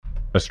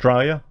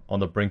Australia on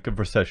the brink of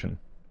recession.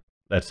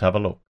 Let's have a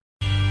look.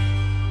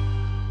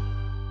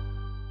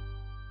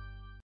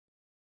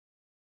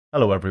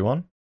 Hello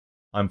everyone,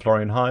 I'm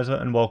Florian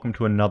Heiser and welcome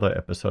to another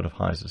episode of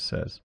Heiser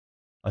Says.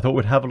 I thought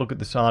we'd have a look at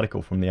this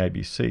article from the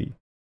ABC,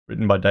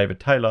 written by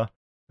David Taylor,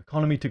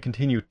 Economy to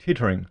Continue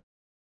Teetering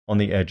on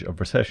the Edge of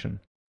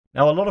Recession.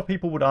 Now a lot of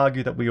people would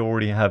argue that we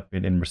already have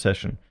been in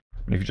recession.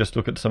 And if you just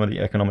look at some of the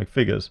economic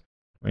figures,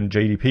 when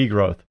GDP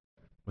growth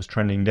was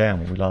trending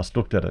down when we last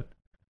looked at it,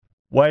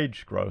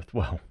 wage growth,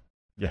 well,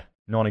 yeah,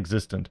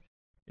 non-existent.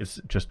 It's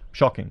just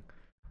shocking.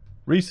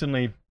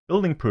 Recently,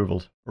 building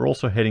approvals are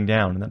also heading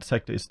down and that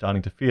sector is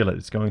starting to feel it.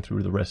 It's going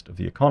through the rest of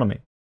the economy.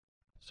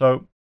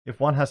 So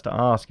if one has to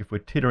ask if we're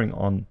teetering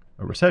on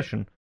a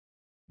recession,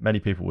 many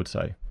people would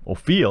say, or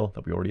feel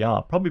that we already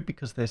are, probably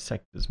because their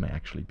sectors may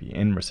actually be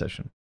in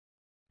recession.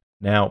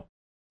 Now,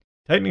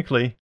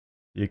 technically,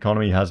 the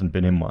economy hasn't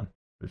been in one.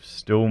 We've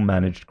still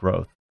managed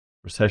growth.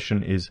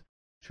 Recession is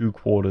 2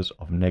 quarters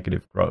of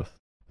negative growth.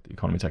 The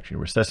economy is actually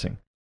recessing.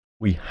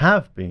 We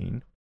have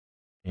been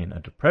in a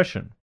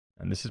depression,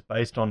 and this is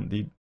based on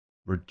the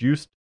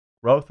reduced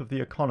growth of the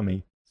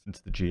economy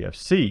since the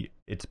GFC.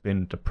 It's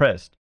been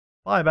depressed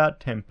by about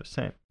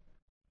 10%.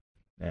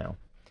 Now,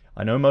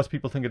 I know most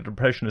people think a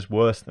depression is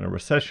worse than a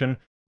recession,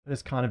 but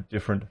it's kind of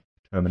different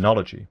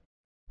terminology.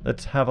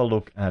 Let's have a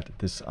look at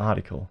this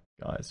article,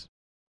 guys.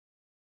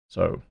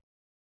 So,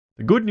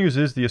 the good news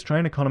is the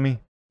Australian economy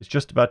is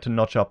just about to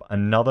notch up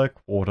another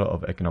quarter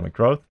of economic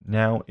growth,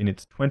 now in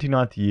its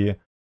 29th year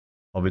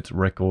of its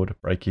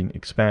record-breaking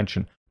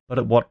expansion. But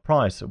at what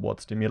price? At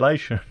what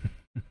stimulation?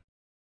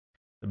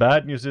 The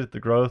bad news is the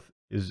growth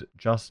is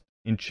just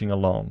inching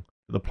along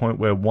to the point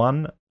where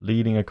one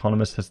leading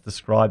economist has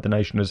described the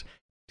nation as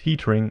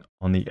teetering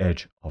on the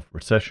edge of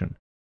recession.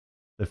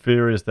 The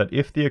fear is that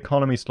if the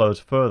economy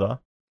slows further,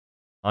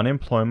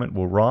 unemployment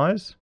will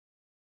rise,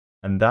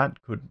 and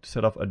that could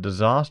set off a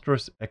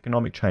disastrous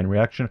economic chain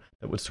reaction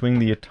that would swing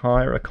the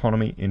entire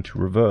economy into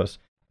reverse.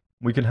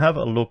 We can have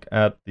a look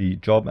at the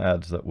job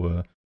ads that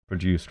were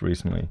produced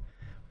recently.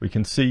 We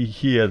can see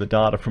here the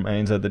data from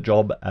ANZ. The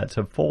job ads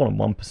have fallen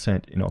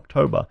 1% in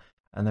October,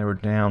 and they were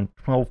down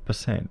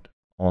 12%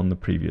 on the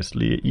previous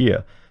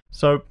year.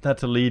 So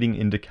that's a leading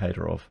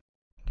indicator of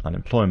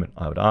unemployment,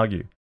 I would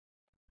argue.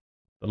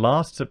 The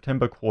last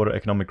September quarter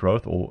economic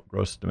growth, or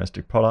gross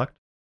domestic product,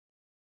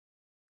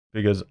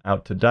 figures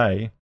out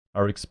today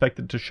are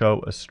expected to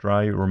show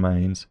Australia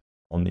remains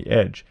on the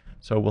edge.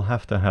 So we'll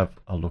have to have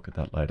a look at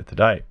that later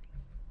today.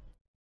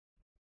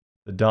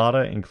 The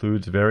data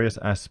includes various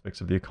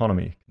aspects of the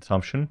economy: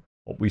 consumption,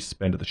 what we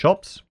spend at the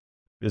shops,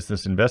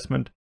 business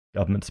investment,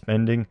 government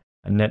spending,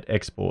 and net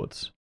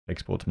exports,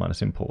 exports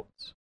minus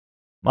imports.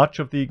 Much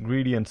of the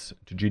ingredients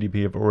to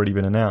GDP have already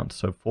been announced,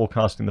 so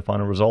forecasting the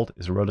final result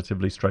is a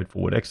relatively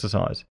straightforward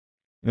exercise.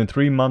 In the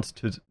 3 months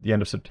to the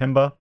end of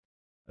September,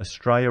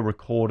 Australia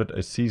recorded a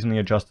seasonally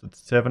adjusted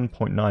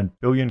 7.9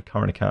 billion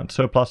current account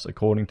surplus,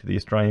 according to the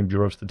Australian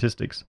Bureau of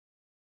Statistics.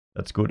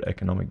 That's good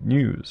economic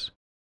news.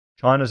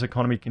 China's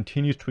economy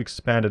continues to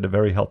expand at a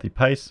very healthy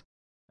pace,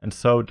 and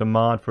so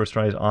demand for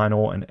Australia's iron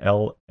ore and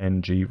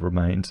LNG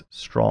remains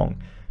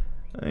strong.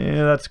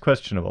 Yeah, that's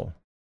questionable.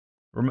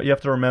 You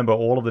have to remember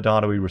all of the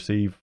data we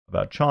receive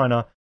about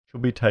China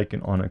should be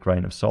taken on a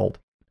grain of salt.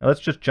 Now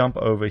let's just jump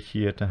over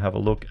here to have a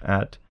look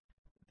at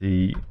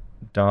the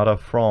data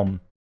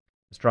from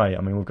Australia.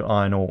 I mean, we've got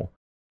iron ore,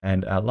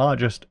 and our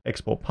largest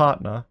export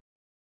partner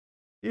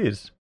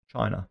is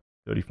China,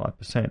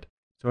 35%.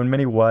 So in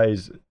many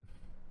ways,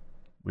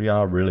 we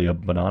are really a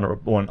banana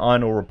or an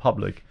iron ore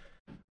republic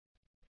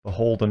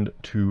beholden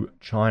to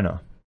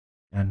China.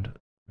 And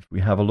if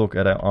we have a look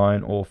at our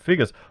iron ore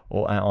figures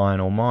or our iron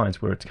ore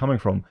mines, where it's coming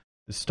from,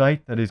 the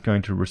state that is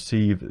going to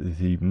receive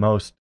the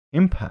most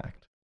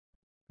impact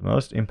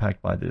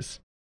by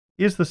this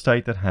is the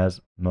state that has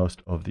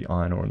most of the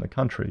iron ore in the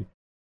country.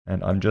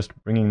 And I'm just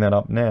bringing that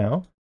up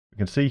now. You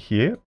can see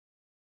here,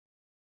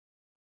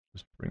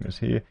 just bring this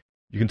here.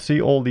 You can see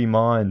all the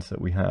mines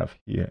that we have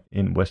here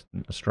in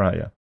Western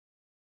Australia.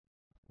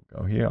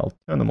 We'll go here. I'll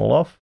turn them all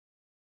off.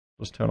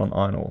 Just turn on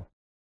iron ore.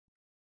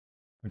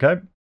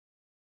 Okay.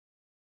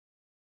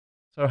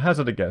 So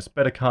hazard a guess.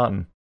 Better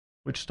carton.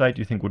 Which state do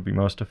you think would be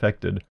most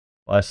affected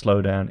by a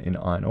slowdown in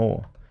iron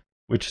ore?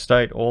 Which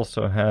state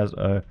also has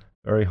a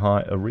very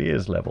high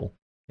arrears level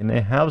in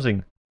their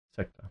housing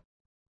sector?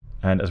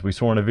 And as we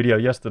saw in a video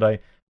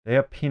yesterday, they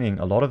are pinning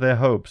a lot of their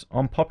hopes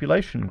on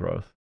population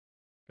growth,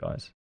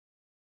 guys.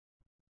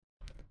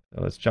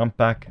 So let's jump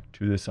back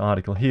to this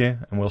article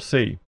here and we'll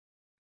see.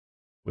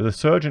 With a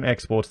surge in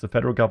exports, the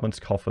federal government's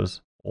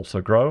coffers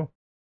also grow,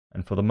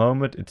 and for the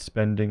moment it's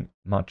spending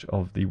much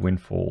of the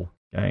windfall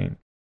gain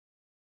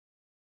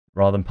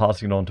rather than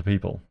passing it on to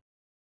people.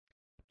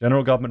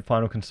 General government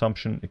final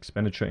consumption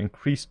expenditure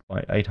increased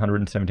by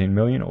 817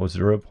 million or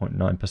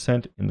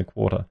 0.9% in the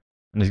quarter,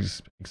 and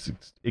is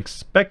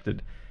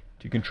expected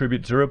to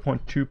contribute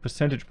 0.2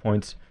 percentage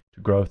points to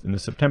growth in the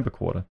September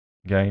quarter.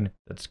 Again,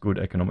 that's good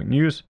economic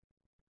news,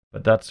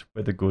 but that's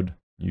where the good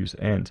news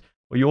ends.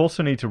 Well, you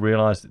also need to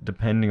realize that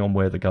depending on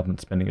where the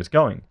government spending is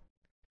going,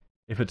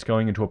 if it's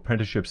going into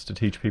apprenticeships to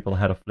teach people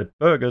how to flip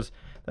burgers,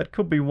 that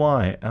could be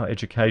why our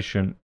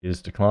education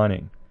is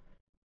declining.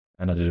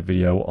 And I did a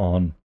video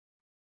on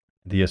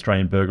the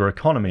Australian burger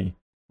economy,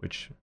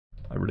 which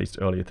I released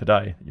earlier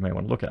today, that you may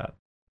want to look at.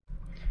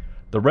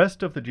 The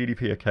rest of the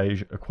GDP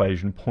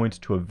equation points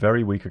to a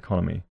very weak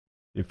economy.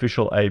 The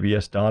official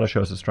ABS data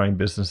shows Australian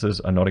businesses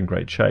are not in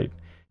great shape.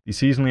 The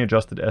seasonally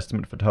adjusted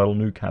estimate for total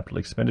new capital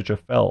expenditure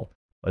fell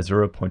by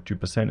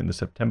 0.2% in the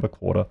September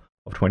quarter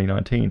of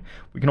 2019.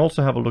 We can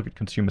also have a look at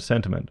consumer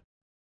sentiment.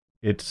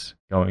 It's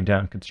going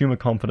down. Consumer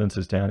confidence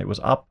is down. It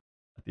was up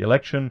at the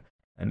election,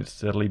 and it's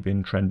steadily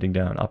been trending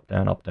down, up,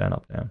 down, up, down,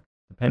 up, down,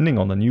 depending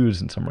on the news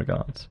in some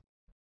regards.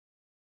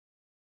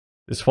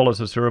 This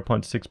follows a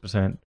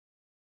 0.6%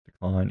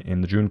 decline in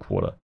the June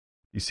quarter.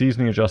 The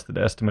seasonally adjusted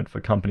estimate for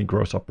company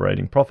gross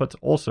operating profits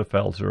also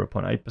fell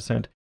 0.8%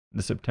 in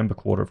the September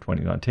quarter of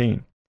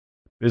 2019.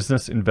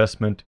 Business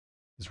investment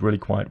is really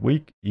quite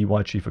weak.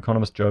 EY chief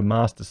economist Joe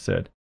Masters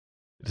said,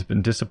 "It has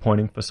been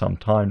disappointing for some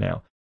time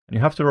now." And you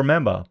have to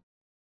remember,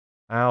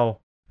 our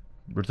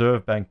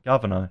Reserve Bank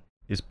governor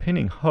is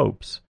pinning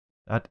hopes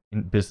that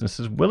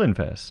businesses will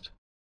invest.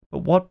 But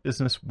what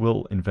business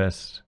will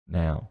invest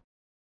now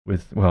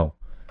with, well,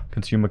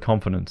 consumer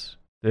confidence?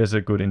 There's a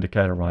good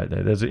indicator right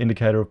there. There's an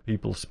indicator of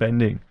people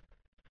spending.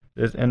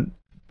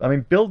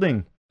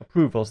 Building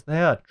approvals,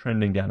 they are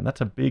trending down, and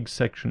that's a big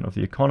section of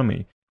the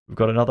economy. We've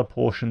got another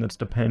portion that's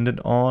dependent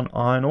on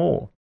iron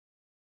ore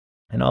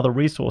and other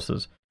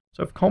resources.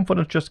 So if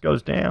confidence just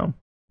goes down,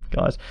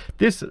 guys,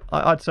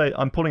 I'd say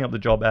I'm pulling up the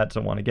job ads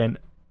on one again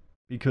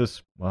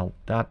because, well,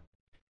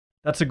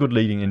 that's a good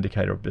leading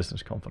indicator of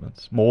business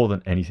confidence, more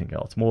than anything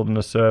else, more than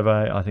a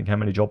survey. I think how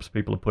many jobs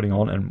people are putting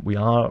on, and we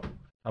are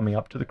coming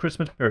up to the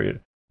Christmas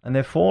period, and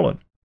they've fallen.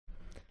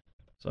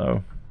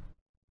 So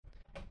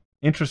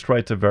interest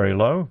rates are very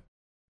low,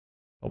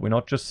 but we're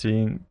not just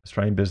seeing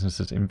Australian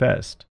businesses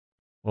invest.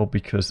 Well,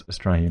 because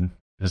Australian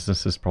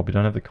businesses probably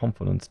don't have the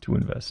confidence to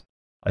invest.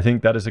 I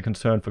think that is a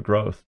concern for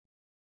growth,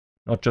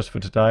 not just for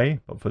today,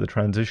 but for the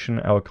transition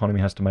our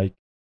economy has to make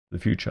for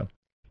the future.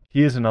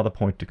 Here's another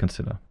point to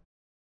consider.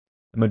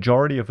 The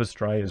majority of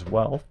Australia's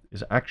wealth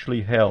is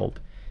actually held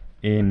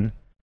in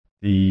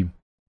the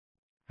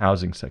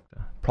housing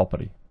sector,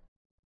 property.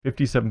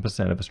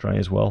 57% of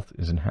Australia's wealth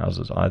is in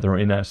houses, either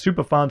in our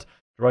super funds,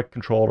 direct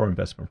control, or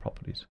investment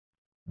properties.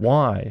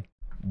 Why?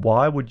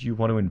 Why would you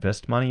want to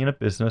invest money in a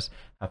business,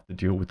 have to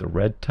deal with the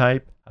red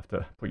tape, have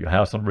to put your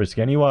house on risk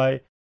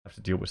anyway, have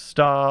to deal with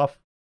staff,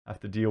 have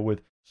to deal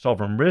with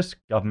sovereign risk,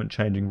 government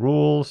changing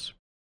rules,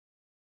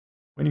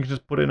 when you can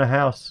just put in a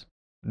house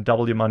and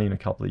double your money in a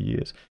couple of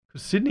years?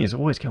 Because Sydney is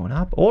always going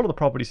up. All of the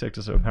property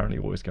sectors are apparently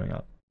always going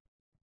up.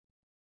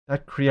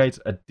 That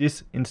creates a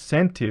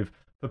disincentive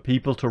for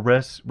people to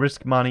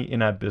risk money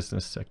in our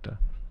business sector.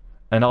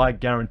 And I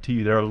guarantee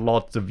you there are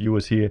lots of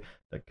viewers here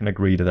that can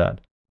agree to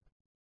that.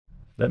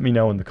 Let me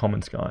know in the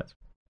comments, guys.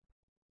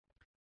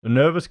 The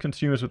nervous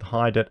consumers with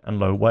high debt and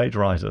low wage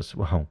rises.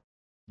 Well,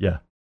 yeah.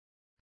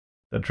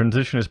 The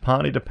transition is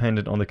partly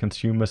dependent on the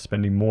consumer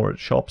spending more at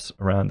shops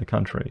around the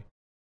country.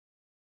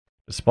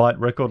 Despite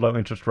record low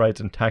interest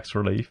rates and tax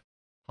relief,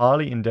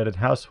 highly indebted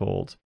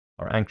households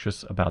are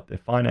anxious about their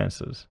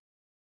finances.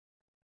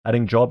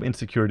 Adding job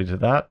insecurity to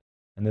that,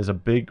 and there's a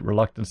big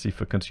reluctancy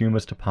for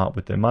consumers to part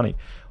with their money.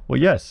 Well,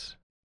 yes,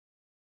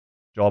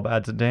 job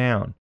ads are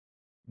down.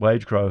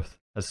 Wage growth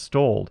has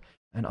stalled.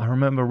 And I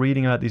remember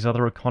reading about these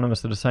other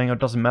economists that are saying, oh, it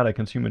doesn't matter,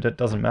 consumer debt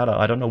doesn't matter.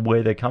 I don't know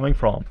where they're coming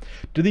from.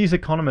 Do these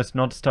economists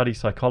not study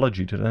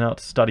psychology? Do they not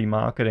study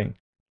marketing?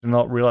 Do they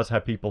not realize how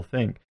people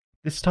think?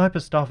 This type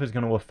of stuff is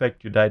going to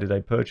affect your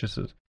day-to-day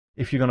purchases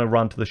if you're going to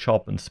run to the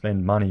shop and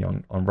spend money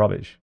on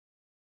rubbish,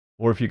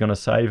 or if you're going to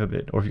save a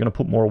bit, or if you're going to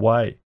put more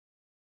away.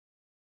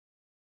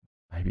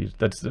 Maybe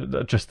that's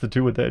just to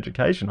do with their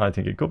education. I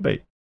think it could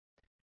be.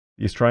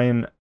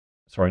 The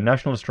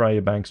National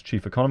Australia Bank's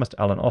chief economist,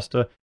 Alan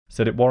Oster,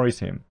 said it worries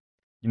him.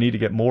 You need to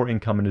get more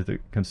income into the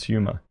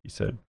consumer, he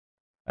said.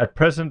 At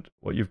present,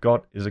 what you've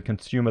got is a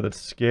consumer that's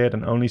scared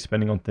and only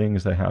spending on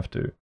things they have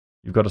to.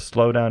 You've got a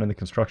slowdown in the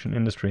construction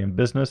industry and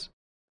business,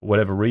 for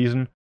whatever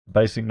reason,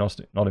 basically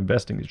not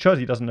investing. It shows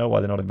he doesn't know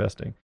why they're not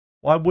investing.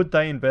 Why would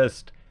they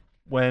invest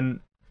when,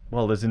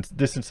 well, there's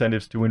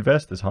disincentives to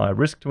invest, there's higher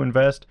risk to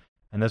invest,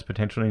 and there's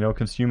potentially no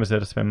consumers there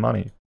to spend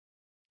money.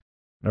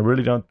 And I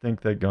really don't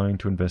think they're going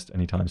to invest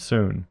anytime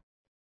soon.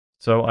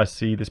 So I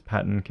see this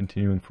pattern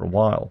continuing for a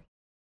while.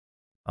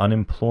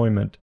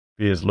 Unemployment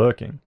fears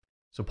lurking.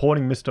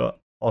 Supporting Mr.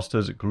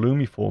 Oster's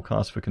gloomy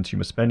forecast for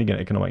consumer spending and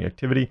economic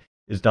activity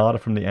is data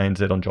from the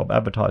ANZ on job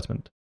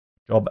advertisement.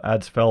 Job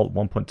ads fell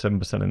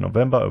 1.7% in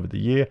November over the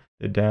year.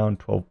 They're down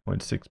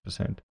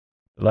 12.6%.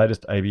 The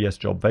latest ABS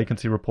job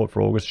vacancy report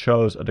for August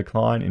shows a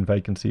decline in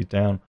vacancies,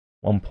 down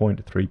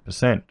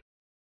 1.3%.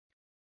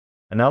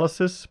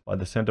 Analysis by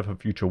the Centre for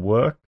Future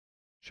Work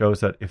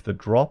shows that if the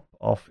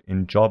drop-off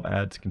in job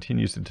ads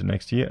continues into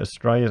next year,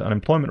 Australia's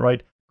unemployment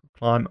rate could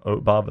climb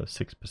above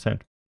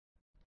 6%.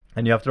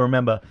 And you have to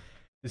remember,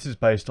 This is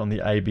based on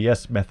the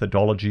ABS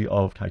methodology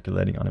of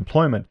calculating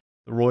unemployment.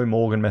 The Roy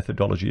Morgan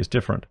methodology is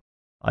different.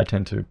 I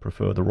tend to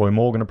prefer the Roy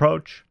Morgan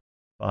approach,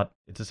 but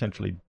it's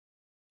essentially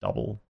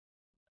double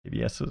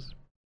ABSs.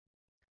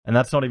 And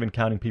that's not even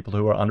counting people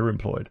who are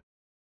underemployed.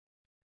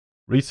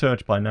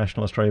 Research by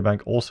National Australia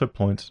Bank also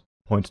points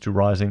to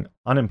rising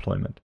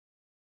unemployment.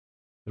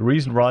 The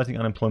reason rising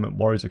unemployment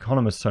worries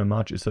economists so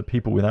much is that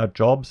people without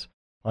jobs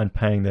find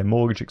paying their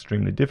mortgage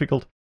extremely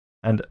difficult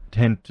and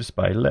tend to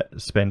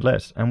spend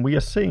less. And we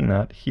are seeing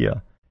that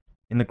here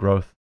in the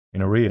growth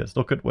in arrears.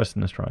 Look at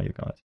Western Australia,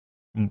 guys.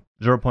 From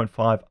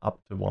 0.5 up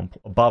to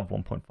above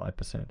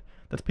 1.5%.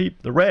 That's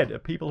the red are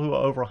people who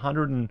are over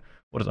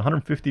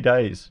 150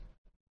 days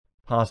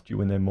past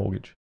due in their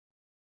mortgage.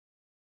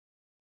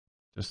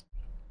 Just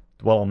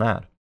dwell on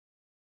that.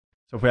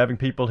 So if we're having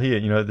people here,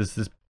 there's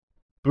this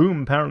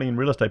boom apparently in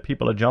real estate.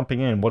 People are jumping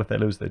in. What if they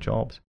lose their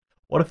jobs?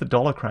 What if the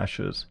dollar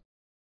crashes?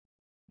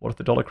 What if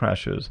the dollar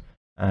crashes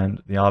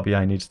and the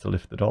RBA needs to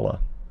lift the dollar?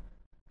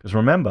 Because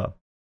remember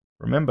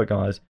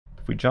guys,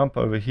 if we jump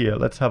over here,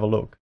 let's have a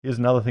look. Here's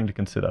another thing to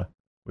consider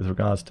with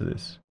regards to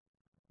this.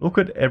 Look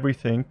at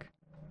everything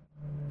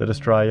that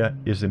Australia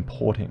is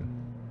importing.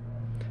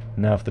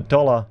 Now, if the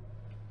dollar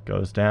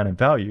goes down in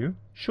value,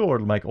 sure,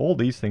 it'll make all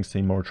these things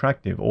seem more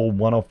attractive, all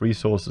one-off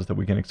resources that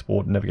we can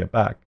export and never get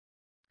back.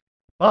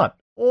 But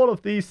all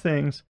of these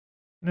things,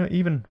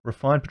 even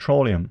refined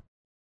petroleum,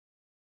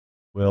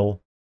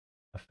 will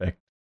affect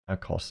our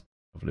cost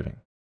of living.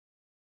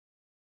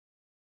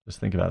 Just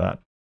think about that.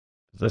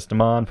 There's less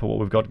demand for what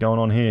we've got going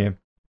on here.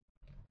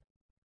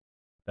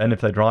 Then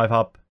if they drive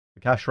up the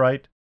cash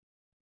rate,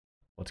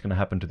 what's going to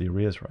happen to the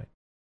arrears rate?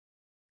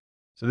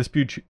 So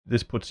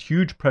this puts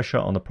huge pressure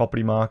on the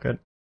property market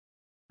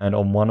and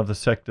on one of the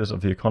sectors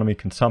of the economy,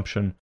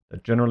 consumption,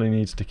 that generally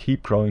needs to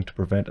keep growing to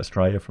prevent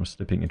Australia from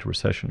slipping into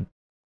recession.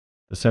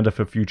 The Centre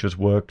for Futures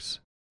Work's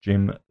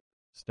Jim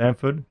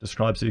Stanford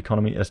describes the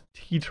economy as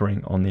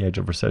teetering on the edge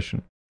of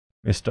recession.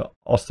 Mr.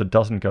 Oster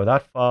doesn't go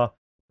that far,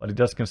 but he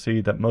does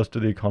concede that most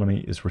of the economy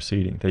is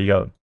receding. There you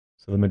go.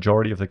 So the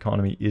majority of the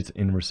economy is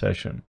in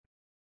recession.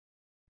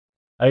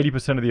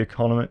 80% of the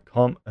economy,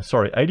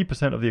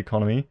 80% of the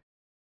economy,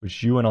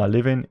 which you and I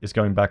live in, is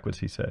going backwards,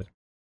 he said.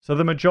 So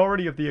the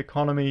majority of the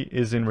economy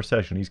is in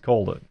recession. He's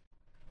called it.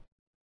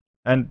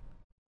 And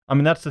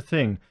that's the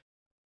thing.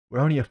 We're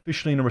only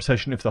officially in a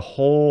recession if the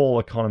whole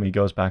economy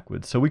goes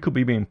backwards. So we could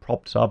be being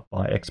propped up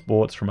by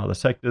exports from other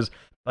sectors,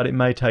 but it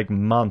may take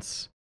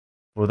months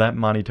for that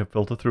money to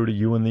filter through to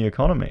you and the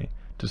economy,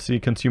 to see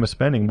consumer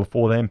spending.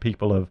 Before then,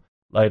 people have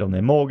laid on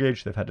their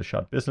mortgage, they've had to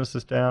shut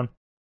businesses down.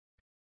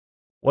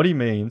 What he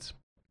means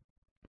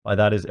by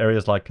that is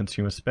areas like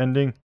consumer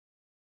spending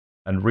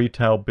and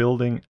retail,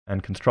 building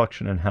and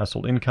construction and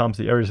household incomes,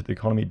 the areas of the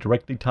economy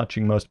directly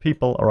touching most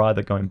people, are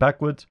either going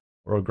backwards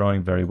or are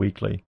growing very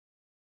weakly.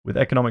 With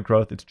economic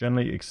growth, it's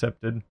generally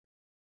accepted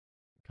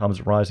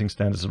comes rising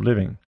standards of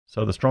living.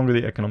 So the stronger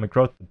the economic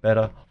growth, the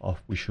better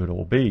off we should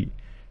all be.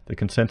 The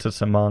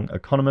consensus among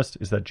economists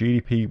is that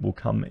GDP will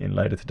come in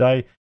later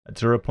today at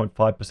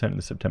 0.5% in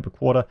the September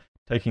quarter,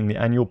 taking the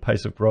annual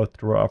pace of growth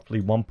to roughly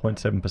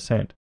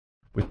 1.7%.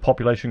 With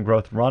population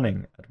growth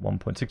running at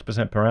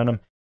 1.6% per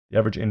annum, the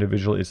average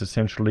individual is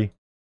essentially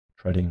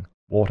treading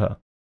water.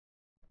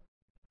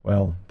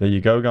 Well, there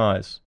you go,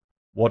 guys.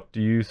 What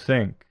do you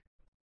think?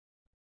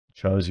 It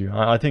shows you.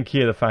 I think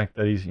here the fact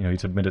that he's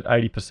admitted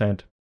 80%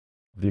 of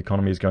the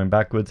economy is going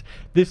backwards.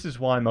 This is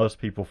why most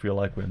people feel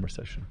like we're in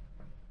recession.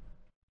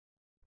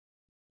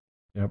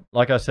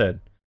 Like I said,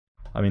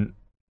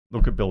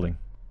 look at building.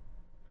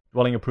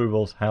 Dwelling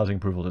approvals, housing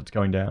approvals, it's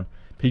going down.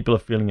 People are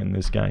feeling it in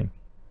this game.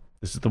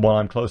 This is the one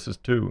I'm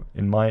closest to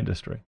in my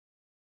industry.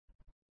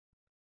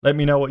 Let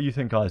me know what you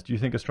think, guys. Do you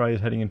think Australia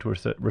is heading into a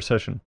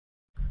recession?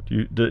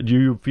 Do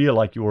you feel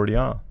like you already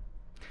are?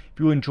 If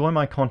you enjoy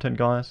my content,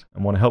 guys,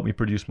 and want to help me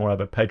produce more, I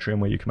have a Patreon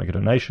where you can make a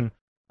donation.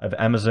 I have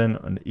Amazon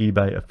and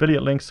eBay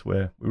affiliate links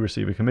where we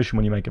receive a commission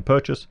when you make a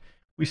purchase.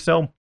 We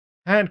sell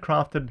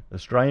handcrafted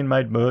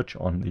Australian-made merch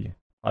on the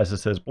Isa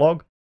Says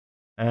blog.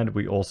 And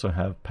we also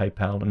have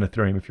PayPal and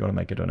Ethereum if you want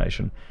to make a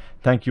donation.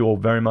 Thank you all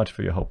very much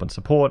for your help and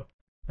support.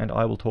 And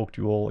I will talk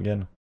to you all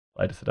again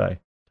later today.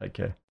 Take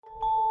care.